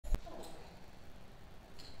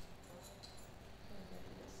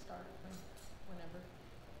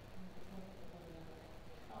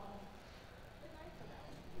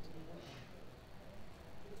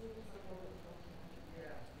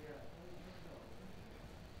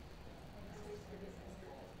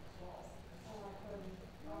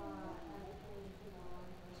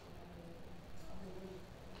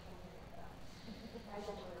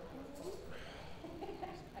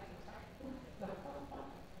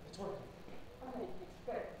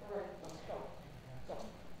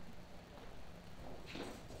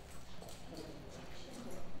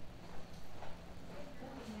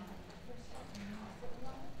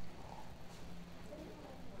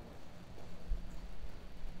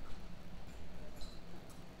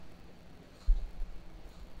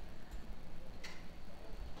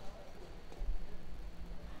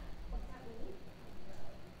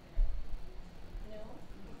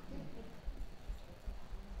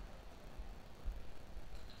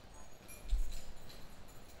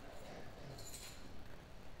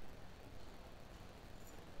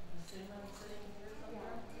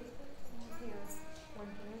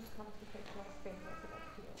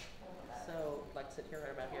here,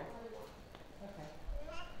 right about here. Okay.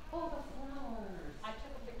 Oh, the flowers. I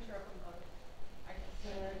took a picture of them both. I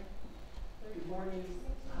Good. Good morning.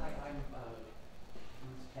 Hi, I'm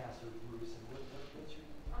Ruth's pastor, Bruce, and what's your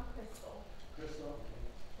name? I'm Crystal. Crystal.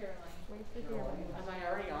 Okay. Caroline. Caroline. Am I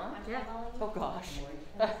already on? I'm Yeah. Ellie. Oh gosh. Good morning.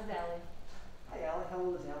 And this is Ellie. Hi, Allie. How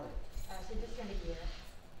old is Allie? She just turned a year.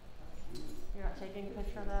 You're not taking a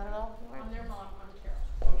picture of that at all? I'm their mom. I'm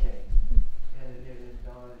Carol. Okay. And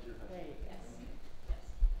Dawn is your husband. Yes. Yes.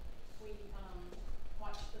 We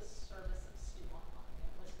watched the service of Stu online.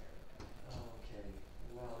 It was very good. Okay.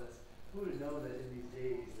 Wow, that's who would know that in these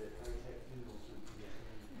days that high-tech noodles would be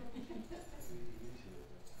YouTube.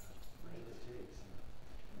 What it takes.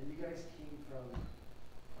 And you guys came from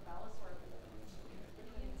Corvallis, Oregon.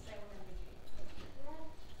 Living in Salem and Virginia.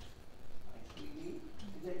 like Sweetie.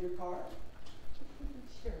 Is that your car?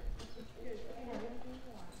 Sure. I have anything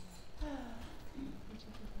you want.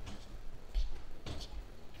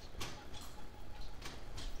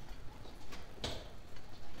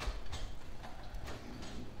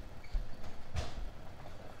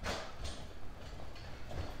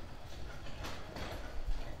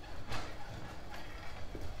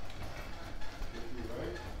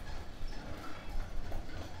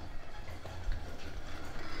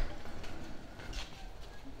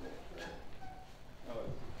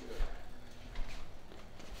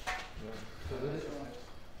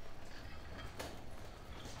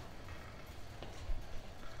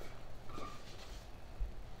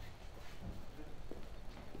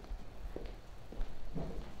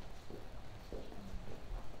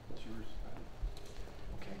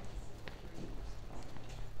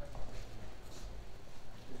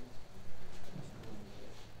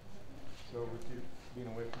 So with you being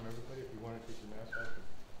away from everybody, if you want to take your mask off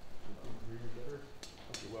and breathe better,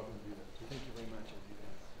 you're welcome to do that too. Thank you very much. I'll do that.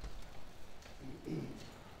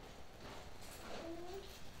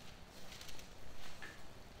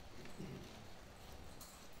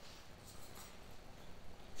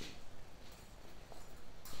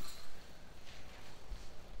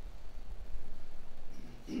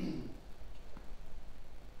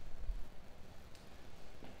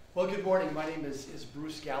 Well, good morning. My name is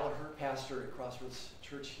Bruce Gallagher, pastor at Crossroads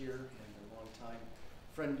Church here, and a longtime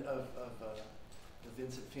friend of the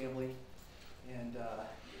Vincent family. And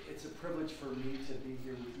it's a privilege for me to be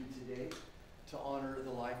here with you today to honor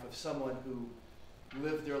the life of someone who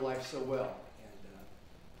lived their life so well. And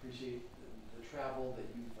appreciate the travel that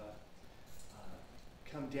you've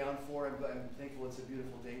come down for. I'm thankful it's a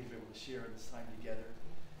beautiful day to be able to share this time together.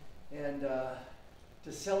 And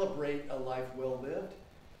to celebrate a life well lived,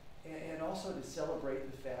 and also to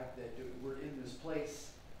celebrate the fact that we're in this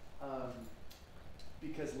place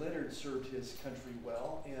because Leonard served his country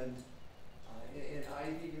well, and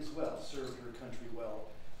Ivy as well served her country well,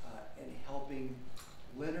 and helping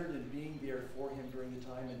Leonard and being there for him during the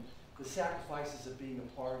time and the sacrifices of being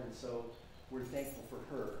a part. And so we're thankful for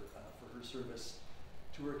her service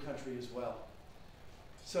to her country as well.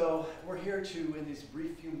 So we're here to, in these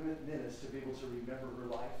brief few minutes, to be able to remember her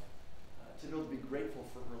life, to be able to be grateful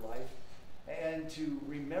for her life, and to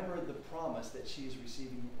remember the promise that she is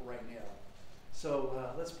receiving right now. So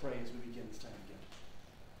let's pray as we begin this time again.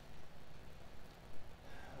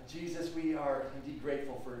 Jesus, we are indeed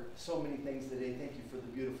grateful for so many things today. Thank you for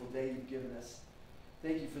the beautiful day you've given us.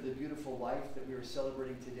 Thank you for the beautiful life that we are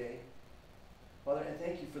celebrating today. Father, and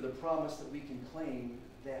thank you for the promise that we can claim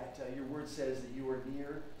that your word says that you are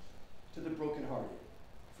near to the brokenhearted,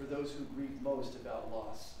 for those who grieve most about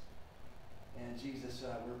loss. And Jesus,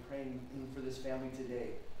 we're praying for this family today,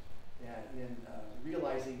 that in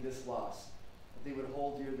realizing this loss, that they would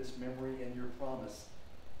hold dear this memory and your promise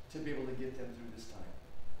to be able to get them through this time.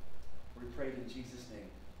 We pray it in Jesus'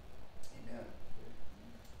 name. Amen.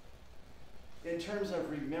 In terms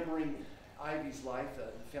of remembering Ivy's life,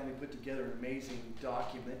 the family put together an amazing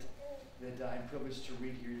document that I'm privileged to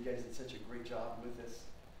read here. You guys did such a great job with this.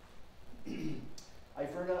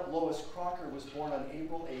 Iverna Lois Crocker was born on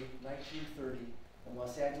April 8, 1930 in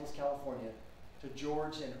Los Angeles, California, to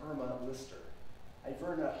George and Irma Lister.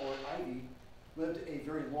 Iverna, or Ivy, lived a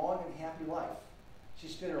very long and happy life. She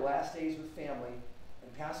spent her last days with family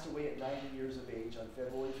and passed away at 90 years of age on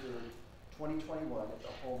February 3rd, 2021 at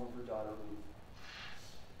the home of her daughter Ruth.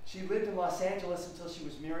 She lived in Los Angeles until she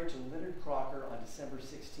was married to Leonard Crocker on December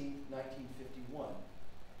 16, 1951.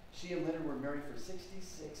 She and Leonard were married for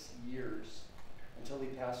 66 years until he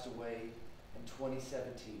passed away in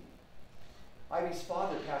 2017. Ivy's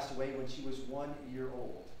father passed away when she was 1 year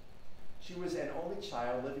old. She was an only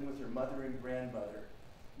child living with her mother and grandmother.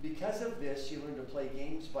 Because of this, she learned to play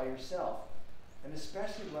games by herself, and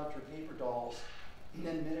especially loved her paper dolls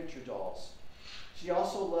and miniature dolls. She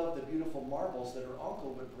also loved the beautiful marbles that her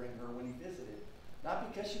uncle would bring her when he visited,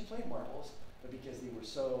 not because she played marbles, but because they were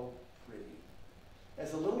so pretty.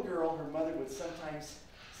 As a little girl, her mother would sometimes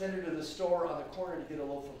send her to the store on the corner to get a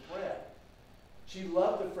loaf of bread. She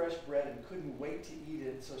loved the fresh bread and couldn't wait to eat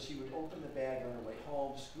it, so she would open the bag on her way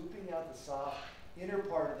home, scooping out the soft inner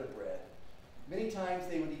part of the bread. Many times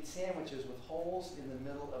they would eat sandwiches with holes in the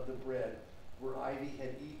middle of the bread where Ivy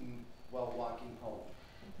had eaten while walking home.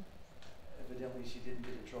 Evidently, she didn't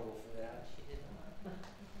get in trouble for that. She did not.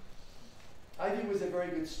 Ivy was a very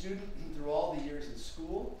good student through all the years in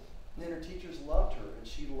school, and her teachers loved her, and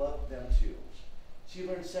she loved them too. She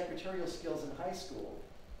learned secretarial skills in high school,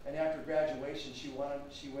 and after graduation, she went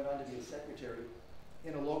on to be a secretary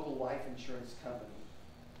in a local life insurance company.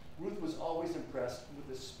 Ruth was always impressed with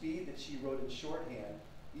the speed that she wrote in shorthand,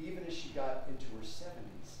 even as she got into her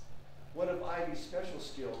 70s. One of Ivy's special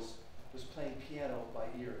skills was playing piano by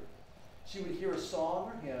ear. She would hear a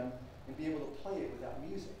song or hymn and be able to play it without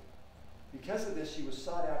music. Because of this, she was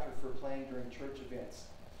sought after for playing during church events.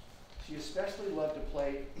 She especially loved to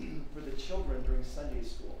play for the children during Sunday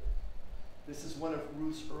school. This is one of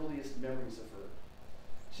Ruth's earliest memories of her.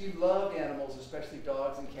 She loved animals, especially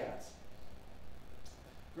dogs and cats.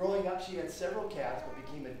 Growing up, she had several cats, but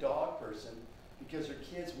became a dog person because her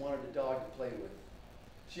kids wanted a dog to play with.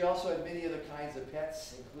 She also had many other kinds of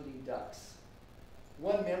pets, including ducks.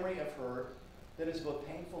 One memory of her that is both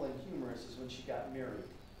painful and humorous is when she got married.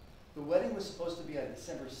 The wedding was supposed to be on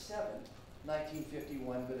December 7th,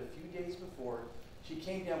 1951, but a few days before, she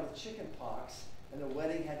came down with chicken pox, and the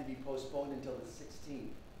wedding had to be postponed until the 16th.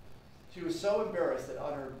 She was so embarrassed that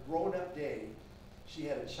on her grown-up day, she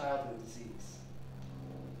had a childhood disease.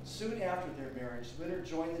 Soon after their marriage, Leonard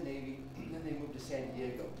joined the Navy, and they moved to San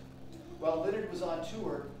Diego. While Leonard was on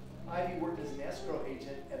tour, Ivy worked as an escrow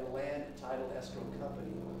agent at a land title escrow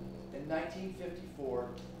company. In 1954,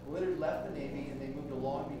 Leonard left the Navy and they moved to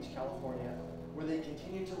Long Beach, California, where they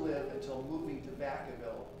continued to live until moving to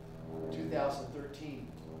Vacaville in 2013.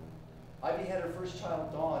 Ivy had her first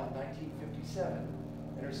child, Dawn, in 1957,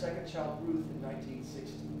 and her second child, Ruth, in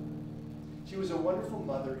 1960. She was a wonderful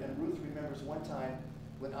mother, and Ruth remembers one time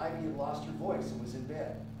when Ivy had lost her voice and was in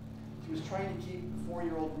bed. She was trying to keep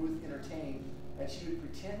 4-year-old Ruth entertained, and she would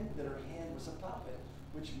pretend that her hand was a puppet,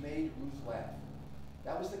 which made Ruth laugh.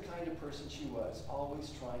 That was the kind of person she was,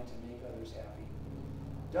 always trying to make others happy.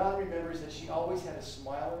 Dawn remembers that she always had a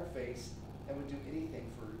smile on her face and would do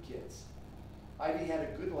anything for her kids. Ivy had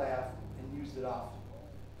a good laugh and used it often.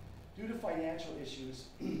 Due to financial issues,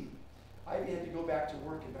 Ivy had to go back to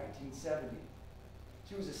work in 1970.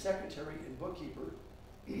 She was a secretary and bookkeeper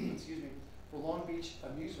for Long Beach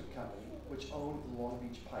Amusement Company, which owned the Long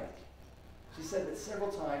Beach Pike. She said that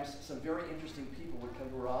several times some very interesting people would come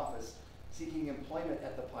to her office seeking employment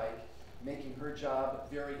at the Pike, making her job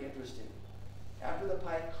very interesting. After the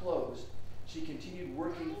Pike closed, she continued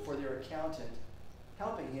working for their accountant,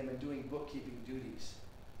 helping him in doing bookkeeping duties.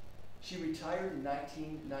 She retired in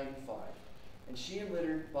 1995, and she and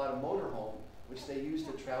Leonard bought a motorhome, which they used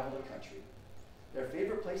to travel the country. Their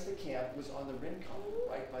favorite place to camp was on the Rincon,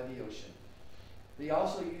 right by the ocean. They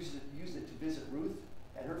also used it to visit Ruth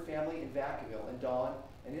and her family in Vacaville, and Don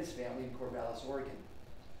and his family in Corvallis, Oregon.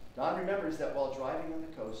 Don remembers that while driving on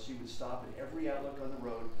the coast, she would stop at every outlook on the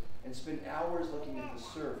road and spend hours looking at the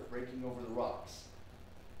surf breaking over the rocks.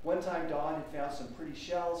 One time, Don had found some pretty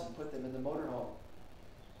shells and put them in the motorhome.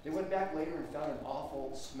 They went back later and found an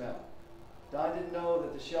awful smell. Don didn't know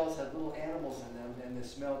that the shells had little animals in them, and the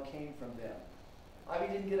smell came from them. Ivy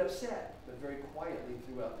didn't get upset, but very quietly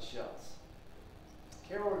threw out the shells.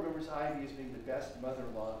 Carol remembers Ivy as being the best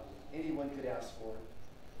mother-in-law anyone could ask for,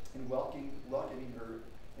 and welcoming her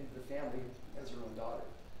into the family as her own daughter.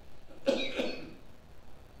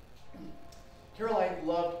 Caroline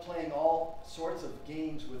loved playing all sorts of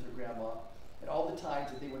games with her grandma and all the times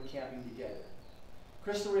that they went camping together.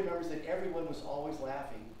 Crystal remembers that everyone was always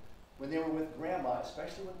laughing when they were with grandma,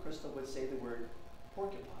 especially when Crystal would say the word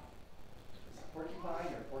porcupine. Is it porcupine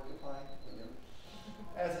or porcupine?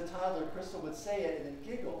 As a toddler, Crystal would say it and then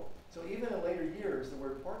giggle. So even in later years, the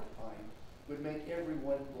word porcupine would make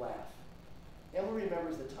everyone laugh. Emma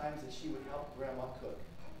remembers the times that she would help Grandma cook,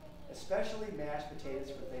 especially mashed potatoes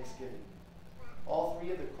for Thanksgiving. All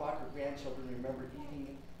three of the Crocker grandchildren remember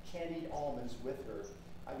eating candied almonds with her.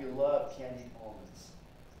 Ivy loved candied almonds.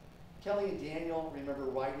 Kelley and Daniel remember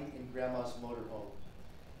riding in Grandma's motorhome.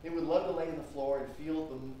 They would love to lay on the floor and feel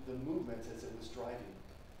the movements as it was driving.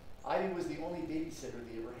 Ivy was the only babysitter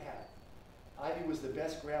they ever had. Ivy was the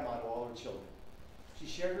best grandma to all her children. She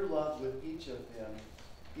shared her love with each of them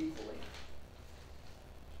equally.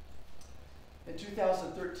 In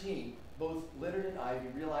 2013, both Leonard and Ivy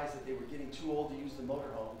realized that they were getting too old to use the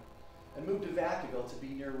motorhome and moved to Vacaville to be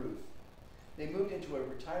near Ruth. They moved into a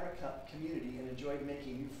retirement community and enjoyed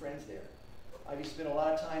making new friends there. Ivy spent a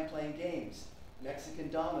lot of time playing games, Mexican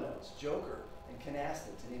dominoes, Joker, and canasta,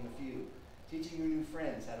 to name a few, teaching her new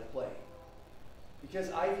friends how to play.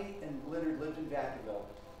 Because Ivy and Leonard lived in Vacaville,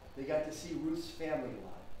 they got to see Ruth's family a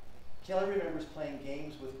lot. Kelley remembers playing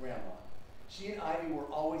games with Grandma. She and Ivy were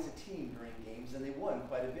always a team during games, and they won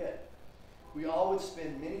quite a bit. We all would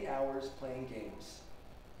spend many hours playing games.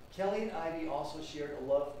 Kelley and Ivy also shared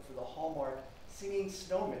a love for the Hallmark singing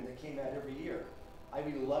snowmen that came out every year.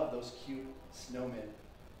 Ivy loved those cute snowmen.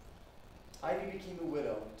 Ivy became a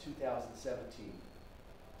widow in 2017.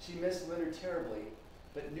 She missed Leonard terribly,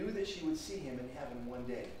 but knew that she would see him in heaven one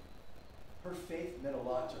day. Her faith meant a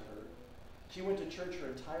lot to her. She went to church her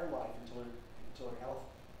entire life until her health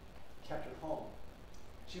kept her home.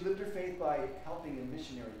 She lived her faith by helping in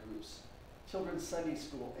missionary groups, children's Sunday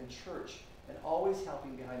school, and church, and always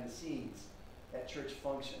helping behind the scenes at church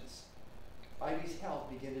functions. Ivy's health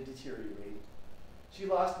began to deteriorate. She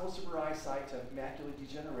lost most of her eyesight to macular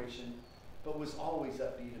degeneration, but was always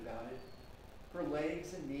upbeat about it. Her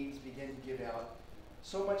legs and knees began to give out,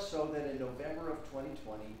 so much so that in November of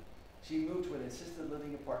 2020, she moved to an assisted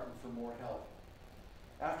living apartment for more help.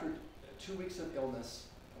 After 2 weeks of illness,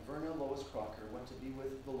 Iverna Lois Crocker went to be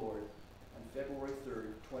with the Lord on February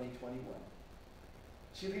 3rd, 2021.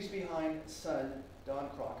 She leaves behind son, Don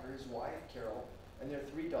Crocker, his wife, Carol, and their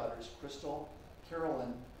 3 daughters, Crystal,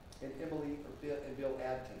 Carolyn, and Emily and Bill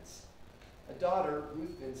Adkins. A daughter,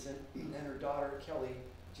 Ruth Vincent, and her daughter, Kelley,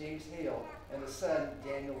 James Haile, and a son,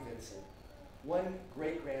 Daniel Vincent. 1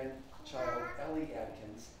 great-grandchild, Ellie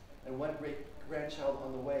Adkins, and 1 great-grandchild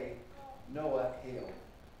on the way, Noah Haile.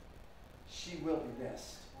 She will be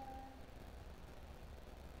missed.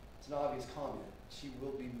 It's an obvious comment. She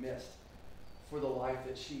will be missed for the life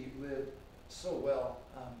that she lived so well.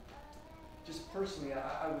 Just personally,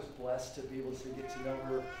 I was blessed to be able to get to know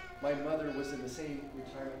her. My mother was in the same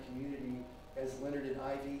retirement community as Leonard and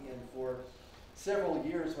Ivy, and for several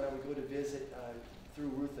years when I would go to visit through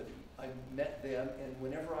Ruth, I met them, and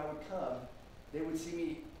whenever I would come, they would see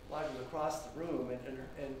me live across the room,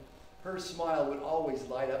 and her smile would always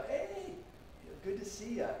light up. Hey, good to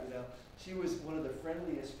see you. You know, she was one of the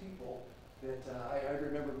friendliest people that I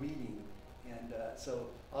remember meeting, and so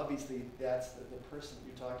obviously that's the person that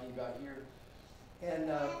you're talking about here.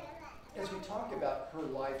 And as we talk about her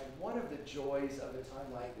life, one of the joys of a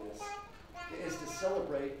time like this is to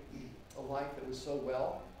celebrate a life that was so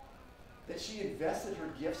well, that she invested her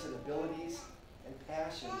gifts and abilities and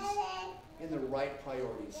passions in the right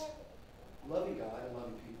priorities, loving God and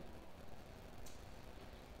loving people.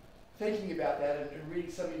 Thinking about that and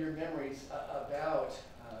reading some of your memories about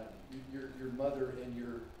your mother and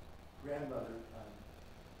your grandmother,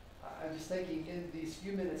 I'm just thinking in these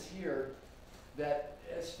few minutes here that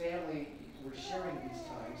as family we're sharing these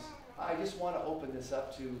times, I just want to open this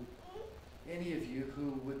up to any of you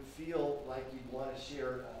who would feel like you'd want to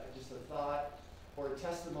share just a thought or a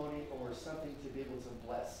testimony or something to be able to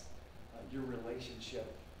bless your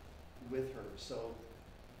relationship with her. So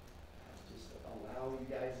just allow you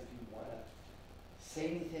guys, if you want to say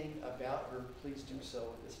anything about her, please do so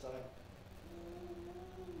at this time.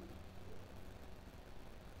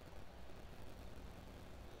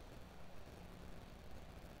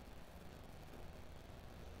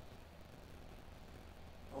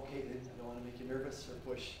 Okay, then I don't want to make you nervous or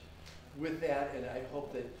push with that, and I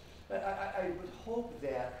hope that I would hope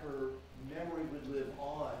that her memory would live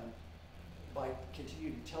on by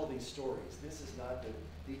continuing to tell these stories. This is not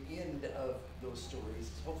the end of those stories.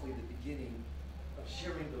 It's hopefully the beginning of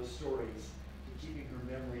sharing those stories and keeping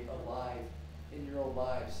her memory alive in your own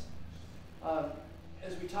lives.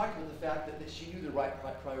 As we talked about the fact that she knew the right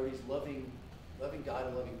priorities, loving God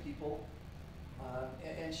and loving people,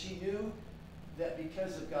 and she knew that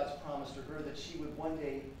because of God's promise to her that she would one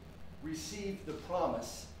day receive the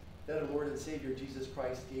promise that our Lord and Savior Jesus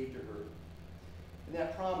Christ gave to her. And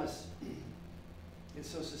that promise is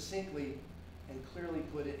so succinctly and clearly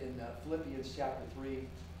put it in Philippians chapter 3,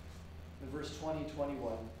 in verse 20 and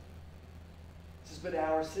 21. It says, "But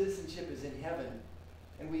our citizenship is in heaven,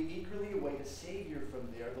 and we eagerly await a Savior from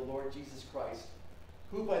there, the Lord Jesus Christ,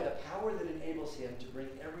 who by the power that enables him to bring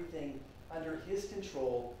everything under his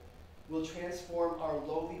control will transform our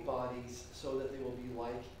lowly bodies so that they will be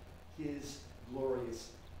like his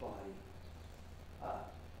glorious body."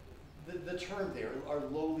 The term there, our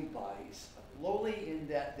lowly bodies, lowly in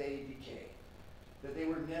that they decay, that they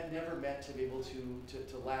were never meant to be able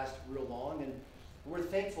to last real long. And we're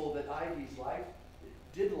thankful that Ivy's life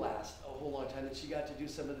did last a whole long time, that she got to do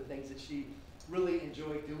some of the things that she really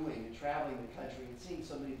enjoyed doing, and traveling the country and seeing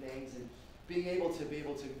so many things, and being able to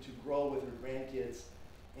grow with her grandkids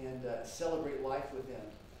and celebrate life with them.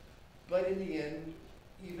 But in the end,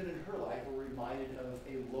 even in her life, we're reminded of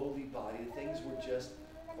a lowly body. Things were just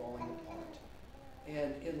falling apart.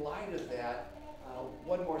 And in light of that,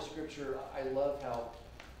 one more scripture, I love how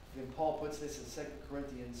Paul puts this in 2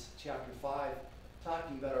 Corinthians chapter 5,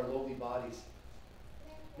 talking about our lowly bodies.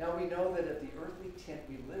 Now we know that if the earthly tent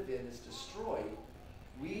we live in is destroyed,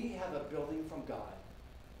 we have a building from God,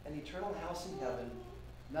 an eternal house in heaven,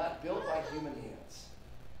 not built by human hands.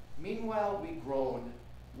 Meanwhile we groan,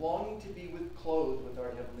 longing to be clothed with our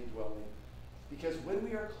heavenly dwelling, because when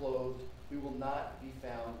we are clothed, we will not be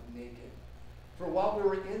found naked. For while we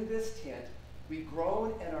were in this tent, we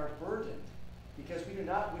groan and are burdened, because we do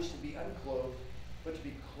not wish to be unclothed, but to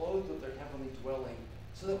be clothed with our heavenly dwelling,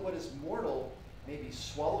 so that what is mortal may be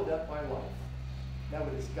swallowed up by life. Now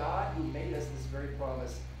it is God who made us this very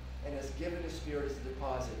promise and has given His Spirit as a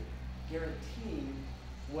deposit, guaranteeing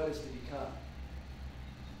what is to become.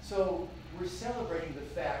 So we're celebrating the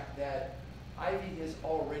fact that Ivy has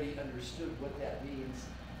already understood what that means,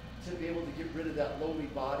 to be able to get rid of that lowly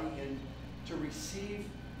body and to receive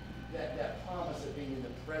that promise of being in the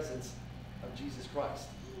presence of Jesus Christ.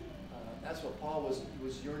 That's what Paul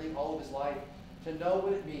was yearning all of his life, to know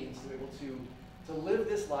what it means to be able to live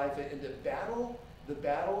this life and to battle the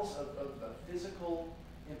battles of physical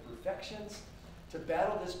imperfections, to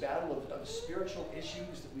battle this battle of spiritual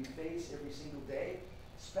issues that we face every single day,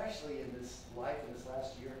 especially in this life, in this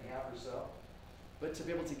last year and a half or so. But to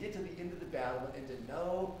be able to get to the end of the battle and to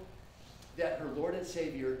know that her Lord and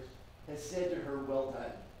Savior has said to her, well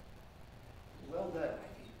done. Well done,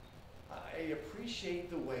 Ivy. I appreciate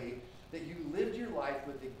the way that you lived your life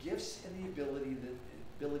with the gifts and the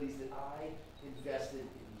abilities that I invested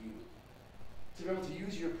in you. To be able to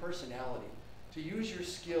use your personality, to use your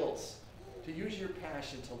skills, to use your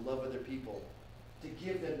passion to love other people, to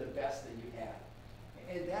give them the best that you have.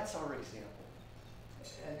 And that's our example.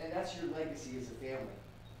 And that's your legacy as a family.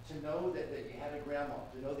 To know that you had a grandma,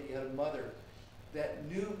 to know that you had a mother that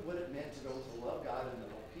knew what it meant to be able to love God and to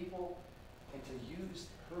love people, and to use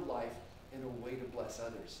her life in a way to bless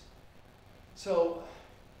others. So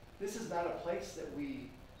this is not a place that we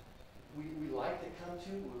like to come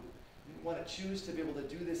to. We want to choose to be able to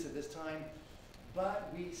do this at this time,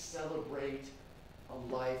 but we celebrate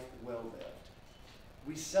a life well lived.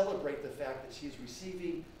 We celebrate the fact that she's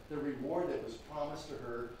receiving the reward that was promised to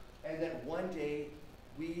her, and that one day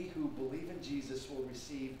we who believe in Jesus will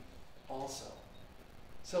receive also.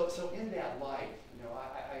 So in that light,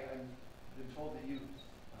 I've been told that you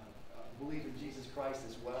believe in Jesus Christ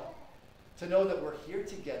as well. To know that we're here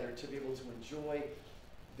together to be able to enjoy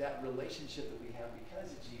that relationship that we have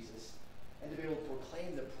because of Jesus, and to be able to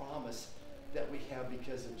proclaim the promise that we have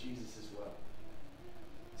because of Jesus as well.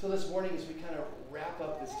 So this morning, as we kind of wrap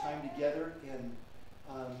up this time together and,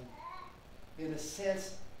 in a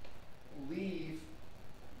sense, leave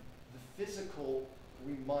the physical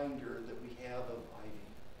reminder that we have of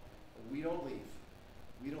Ivy. We don't leave.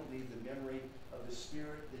 We don't leave the memory of the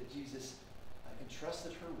Spirit that Jesus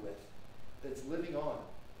entrusted her with, that's living on.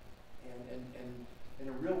 And in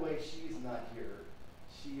a real way, she is not here.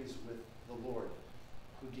 She is with the Lord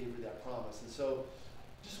who gave her that promise. And so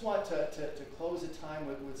just want to close the time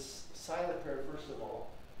with silent prayer, first of all,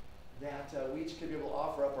 that we each could be able to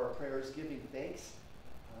offer up our prayers, giving thanks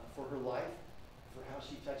for her life, for how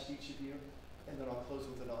she touched each of you, and then I'll close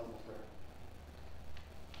with an audible prayer.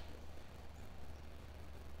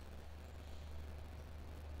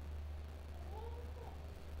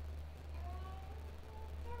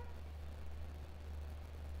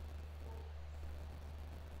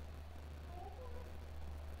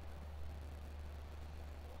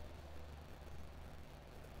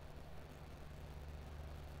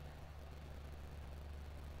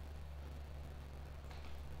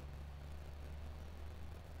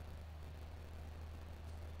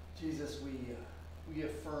 Jesus, we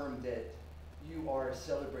affirm that you are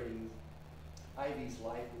celebrating Ivy's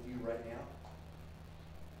life with you right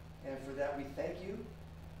now. And for that, we thank you.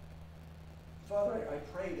 Father, I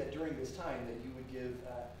pray that during this time that you would give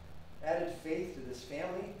added faith to this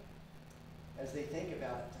family as they think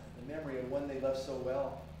about the memory of one they love so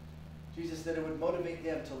well. Jesus, that it would motivate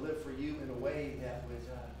them to live for you in a way that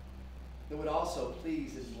would also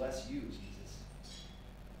please and bless you, Jesus.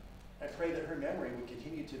 I pray that her memory would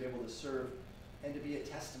continue to be able to serve and to be a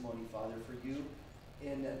testimony, Father, for you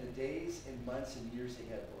in the days and months and years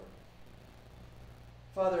ahead, Lord.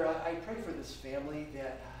 Father, I pray for this family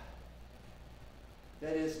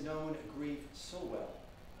that has known grief so well.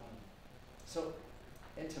 so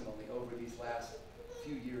intimately over these last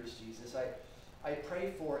few years, Jesus. I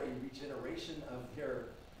pray for a regeneration of their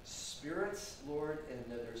spirits, Lord,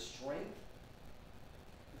 and their strength.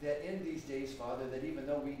 That in these days, Father, that even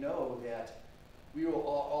though we know that we are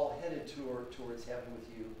all headed towards heaven with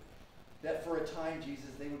you, that for a time, Jesus,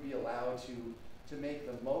 they would be allowed to make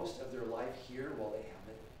the most of their life here while they have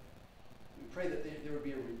it. We pray that there would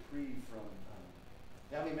be a reprieve from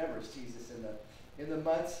family members, Jesus, in the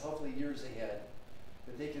months, hopefully years ahead,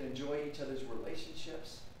 that they can enjoy each other's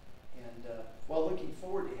relationships, and while looking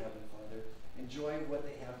forward to heaven, Father, enjoy what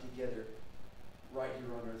they have together right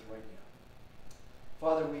here on earth right now.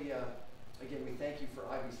 Father, we thank you for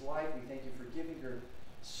Ivy's life. We thank you for giving her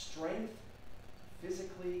strength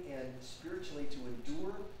physically and spiritually to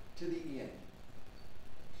endure to the end.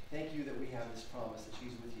 Thank you that we have this promise that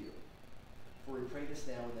she's with you. For we pray this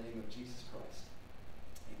now in the name of Jesus Christ.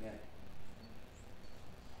 Amen.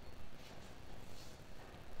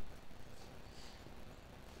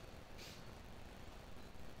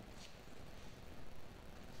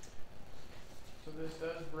 So this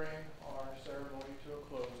does bring our ceremony to a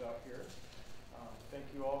close out here. Thank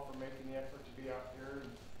you all for making the effort to be out here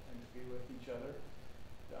and to be with each other.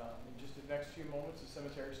 In just the next few moments, the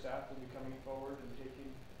cemetery staff will be coming forward and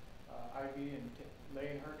taking Ivy and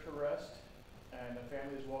laying her to rest. And the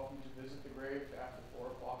family is welcome to visit the grave after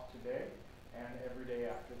 4 o'clock today and every day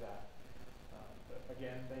after that. But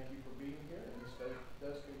again, thank you for being here.